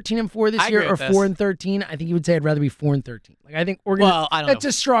be 13-4 this year or 4-13? I think he would say I'd rather be 4-13. I think that's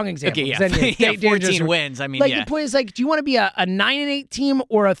a strong example. Okay, yeah. 14 wins. The point is, do you want to be a 9-8 team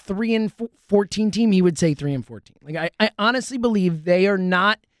or a 3-14 team? He would say 3-14. I honestly believe they are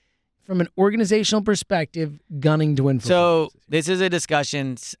not, from an organizational perspective, gunning to win football. So this is a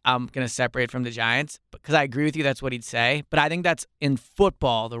discussion I'm going to separate from the Giants because I agree with you. That's what he'd say. But I think that's, in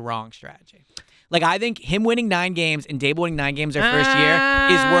football, the wrong strategy. I think him winning 9 games and Dable winning 9 games their first year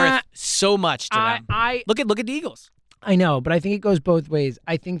is worth so much to them. Look at the Eagles. I know, but I think it goes both ways.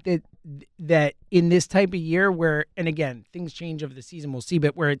 I think that in this type of year where, and again, things change over the season, we'll see,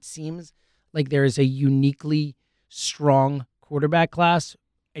 but where it seems like there is a uniquely strong quarterback class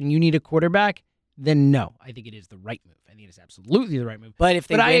and you need a quarterback, then no, I think it is the right move. I think it is absolutely the right move. But if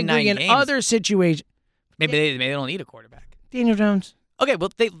they win 9 games, in other situations, maybe they don't need a quarterback. Daniel Jones. Okay,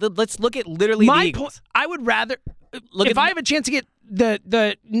 well, let's look at literally the Eagles. I would rather, if I have a chance to get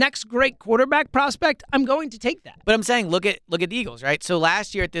the next great quarterback prospect, I'm going to take that. But I'm saying, look at the Eagles, right? So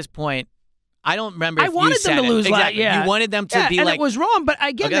last year at this point, I don't remember. I if wanted you said them to it. lose. Exactly. Yeah. You wanted them to be and like. it was wrong. But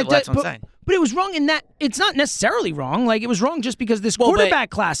I get Okay, that. well, that's what I'm saying. But it was wrong in that it's not necessarily wrong. Like it was wrong just because this Well,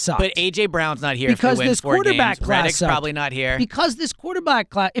 quarterback class sucked. But AJ Brown's not here Because if they win this 4 quarterback games. class Reddick's sucked. probably not here. Because this quarterback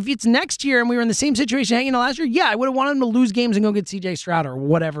class, if it's next year and we were in the same situation hanging out last year, yeah, I would have wanted them to lose games and go get C.J. Stroud or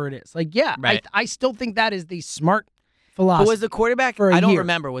whatever it is. Like, yeah, Right. I still think that is the smart philosophy. But was the quarterback? for a I don't year.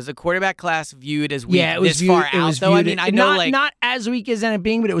 remember. Was the quarterback class viewed as weak Yeah, it was this viewed, far it out? was Though I viewed- mean, I know not as weak as ended up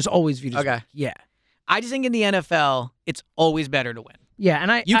being, but it was always viewed as Okay. weak. Yeah, I just think in the NFL, it's always better to win. yeah,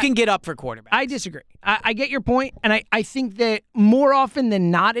 and You can get up for quarterbacks. I disagree. I get your point, and I think that more often than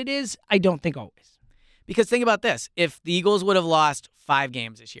not it is. I don't think always. Because think about this: if the Eagles would have lost 5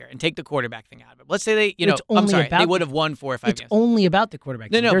 games this year, and take the quarterback thing out of it, let's say they, It's I'm only sorry, about they the- would have won 4 or 5 It's games. only about the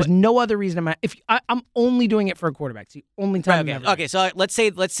quarterback. No, There's but- no other reason. I'm only doing it for a quarterback. It's the only time. Right, I've okay. ever Okay, so let's say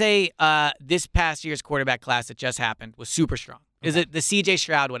this past year's quarterback class that just happened was super strong. Is it the C.J.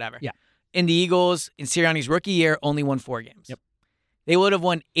 Stroud, whatever? Yeah. And the Eagles in Sirianni's rookie year only won 4 games. Yep. They would have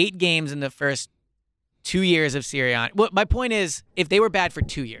won 8 games in the first 2 years of Sirianni. Well, my point is, if they were bad for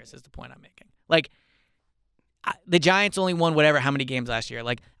 2 years, is the point I'm making. Like, the Giants only won how many games last year.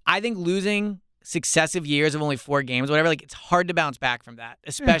 Like, I think losing successive years of only 4 games, whatever, like, it's hard to bounce back from that,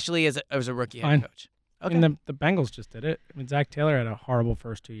 especially as a rookie Fine. head coach. Okay. I mean, the Bengals just did it. I mean, Zach Taylor had a horrible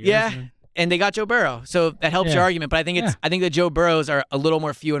first 2 years. Yeah. And they got Joe Burrow, so that helps Yeah. your argument. But I think I think the Joe Burrows are a little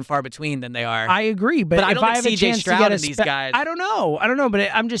more few and far between than they are. I agree, but I if don't I think have a C.J. chance Stroud to get and these guys. I don't know, but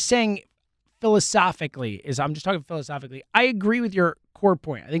I'm just saying philosophically. I'm just talking philosophically. I agree with your core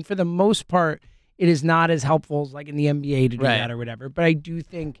point. I think for the most part, it is not as helpful as like in the NBA to do Right. that or whatever. But I do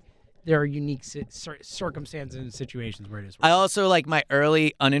think there are unique circumstances and situations where it is. I also like my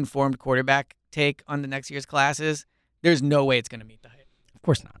early uninformed quarterback take on the next year's classes. There's no way it's going to meet the hype. Of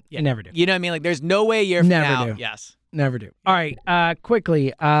course not. You never do. You know what I mean? Like, there's no way a year from Never now. do. Yes. Never do. All right.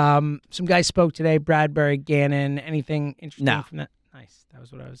 Quickly, some guys spoke today. Bradbury, Gannon. Anything interesting No. from that? Nice. That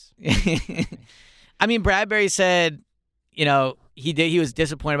was what I was. I mean, Bradbury said, he was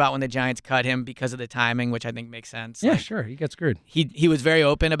disappointed about when the Giants cut him because of the timing, which I think makes sense. Yeah, Like, sure. He got screwed. He was very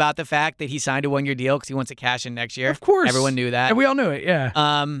open about the fact that he signed a 1-year deal because he wants to cash in next year. Of course. Everyone knew that. And we all knew it.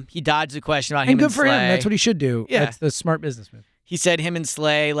 Yeah. He dodged the question about and him good and for him. Slay. That's what he should do. Yeah. That's the smart businessman. He said him and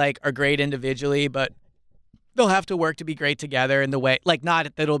Slay are great individually, but they'll have to work to be great together in the way, not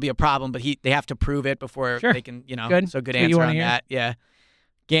that it'll be a problem, but they have to prove it before Sure. they can, Good. So good That's what you answer wanna on hear. that. Yeah.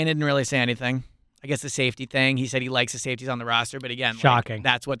 Gannon didn't really say anything. I guess the safety thing, he said he likes the safeties on the roster, but again, Shocking.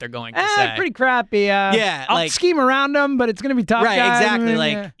 that's what they're going to say. Pretty crappy. Yeah, I'll scheme around him, but it's going to be tough. Right, guys. exactly.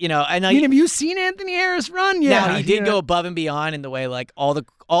 Yeah. And I mean, have you seen Anthony Harris run? Yeah. now he did go above and beyond in the way all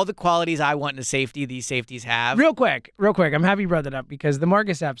the qualities I want in a safety, these safeties have. Real quick. I'm happy you brought that up because the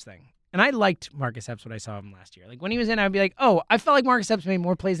Marcus Epps thing. And I liked Marcus Epps when I saw him last year. Like when he was in, I'd be like, oh, I felt like Marcus Epps made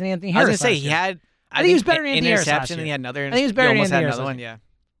more plays than Anthony I was Harris. going to say last he year. had. I think he was better than Anthony Harris last interception, and he year. had another. I think he was better than almost Anthony had Harris another last one. year. Yeah.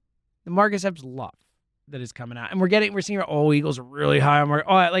 The Marcus Epps love that is coming out, and we're seeing Eagles are really high on Marcus.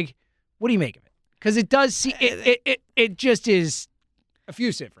 Oh, like, what do you make of it? Because it does see it just is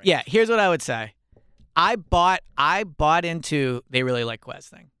effusive. Right? Yeah. Here's what I would say. I bought into they really like Quez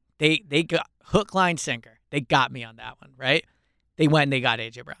thing. They got hook, line, sinker. They got me on that one, right? They went and they got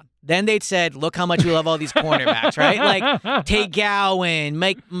AJ Brown. Then they said, look how much we love all these cornerbacks, right? Like Tay Gowan,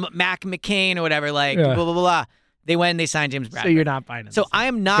 Mac McCain or whatever, blah, blah, blah. They went and they signed James So Bradbury. you're not buying it. So I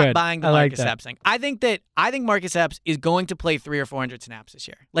am not Good. buying the I like Marcus that. Epps thing. I think Marcus Epps is going to play 300 or 400 snaps this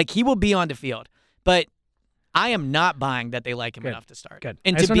year. Like he will be on the field. But I am not buying that they like him Good. enough to start. Good.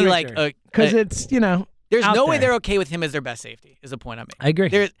 And I to just wanna be make like sure. Because it's, there's out no way there. they're okay with him as their best safety, is the point I'm making. I agree.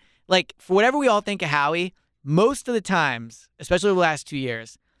 There's for whatever we all think of Howie, most of the times, especially over the last 2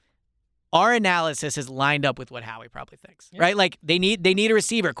 years, our analysis has lined up with what Howie probably thinks, right? Like they need a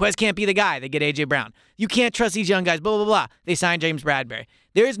receiver. Quez can't be the guy. They get AJ Brown. You can't trust these young guys. Blah blah blah. They sign James Bradbury.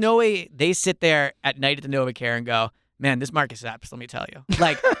 There's no way they sit there at night at the NovaCare and go, man, this Marcus Epps. Let me tell you.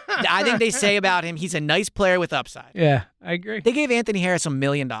 I think they say about him, he's a nice player with upside. Yeah, I agree. They gave Anthony Harris $1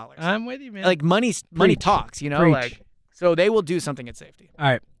 million. I'm with you, man. Money Preach. talks. Preach. So they will do something at safety. All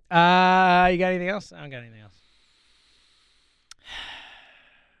right. You got anything else? I don't got anything else.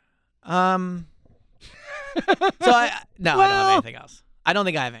 I don't have anything else. I don't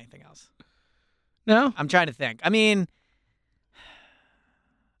think I have anything else. No? I'm trying to think. I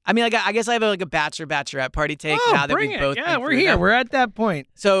guess I have a bachelorette party take now that bring we've it. both Yeah, been we're through here. them. We're at that point.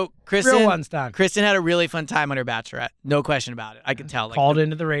 So Kristen, Real one's done. Kristen had a really fun time on her bachelorette. No question about it. I could tell. Called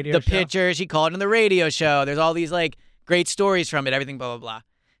into the radio the show. picture. She called in the radio show. There's all these great stories from it. Everything. Blah blah blah.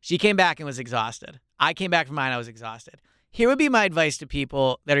 She came back and was exhausted. I came back from mine. I was exhausted. Here would be my advice to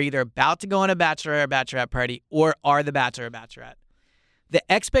people that are either about to go on a bachelor or bachelorette party or are the bachelor or bachelorette.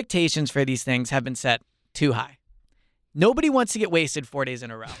 the expectations for these things have been set too high. Nobody wants to get wasted 4 days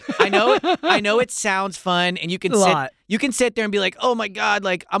in a row. I know it sounds fun, and you can sit there and be like, oh my God,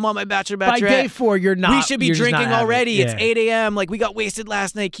 like I'm on my bachelorette. By day 4, you're not. We should be drinking already. Yeah. It's 8 a.m. Like we got wasted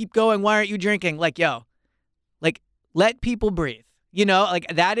last night. Keep going. Why aren't you drinking? Like, yo, like let people breathe. You know, like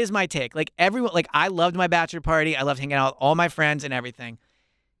that is my take. Like everyone, like I loved my bachelor party. I loved hanging out with all my friends and everything.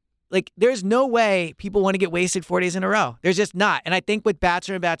 Like there's no way people want to get wasted 4 days in a row. There's just not. And I think with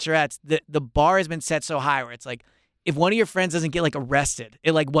bachelor and bachelorettes, the bar has been set so high where it's like, if one of your friends doesn't get like arrested,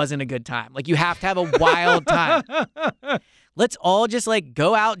 it like wasn't a good time. Like you have to have a wild time. Let's all just like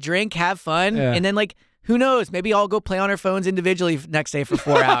go out, drink, have fun, and then like who knows? Maybe I'll go play on our phones individually next day for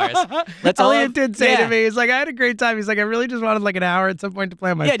 4 hours. Elliot did say to me, he's like, I had a great time. He's like, I really just wanted like an hour at some point to play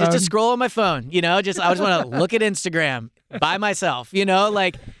on my phone. Yeah, just to scroll on my phone. You know, I just want to look at Instagram by myself. You know,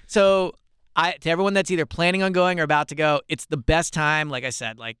 like so. To everyone that's either planning on going or about to go, it's the best time. Like I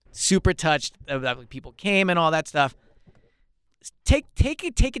said, like super touched that people came and all that stuff. Take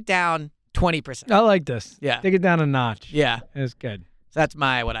it down 20%. I like this. Yeah, take it down a notch. Yeah, it's good. So that's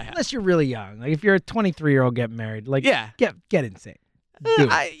what I have. Unless you're really young, like if you're a 23-year-old getting married, like get insane.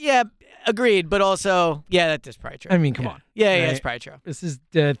 Yeah, agreed. But also, yeah, that's probably true. I mean, come on. Yeah, that's probably true. This is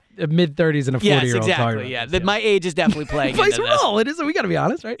mid-30s and a 40-year-old. Yes, exactly. Yeah, my age is definitely playing. Plays into a role. It is. We got to be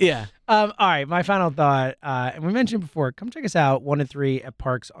honest, right? Yeah. All right. My final thought, and we mentioned before. Come check us out 1 to 3 at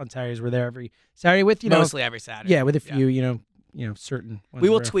Parks on Saturdays. We're there every Saturday with mostly every Saturday. Yeah, with a few. You know, certain ones. We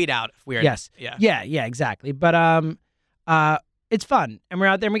will tweet out if we are. Yes. Yeah. Exactly. But it's fun, and we're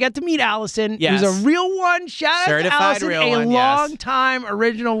out there, and we got to meet Allison. Yes. Who's a real one. Shout out to Allison, a long-time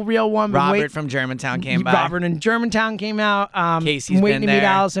original real one. Robert from Germantown came by. Robert in Germantown came out. Casey's been waiting been to meet there.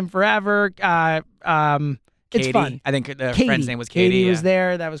 Allison forever. It's Katie. fun. I think the friend's name was Katie. Katie was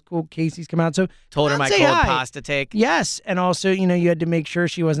there. That was cool. Casey's come out. So told her my cold pasta take. Yes, and also you had to make sure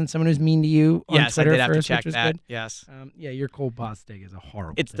she wasn't someone who's mean to you on Twitter I did have first, to check which was that. Good. Yes. Your cold pasta take is a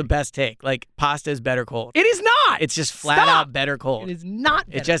horrible. It's the best take. Like pasta is better cold. It is not. It's just flat out better cold. It is not.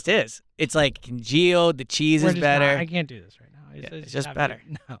 It just is. It's like congealed. The cheese is better. I can't do this right now. It's just better.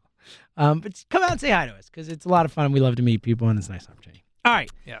 No. But come out and say hi to us because it's a lot of fun. We love to meet people and it's a nice opportunity. All right.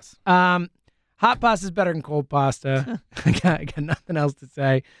 Yes. Hot pasta is better than cold pasta. I got nothing else to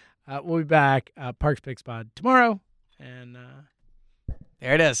say. We'll be back. Parks Picks Pod tomorrow. And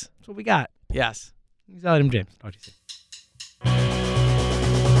there it is. That's what we got. Yes. He's Elliot M. James. Talk to you soon.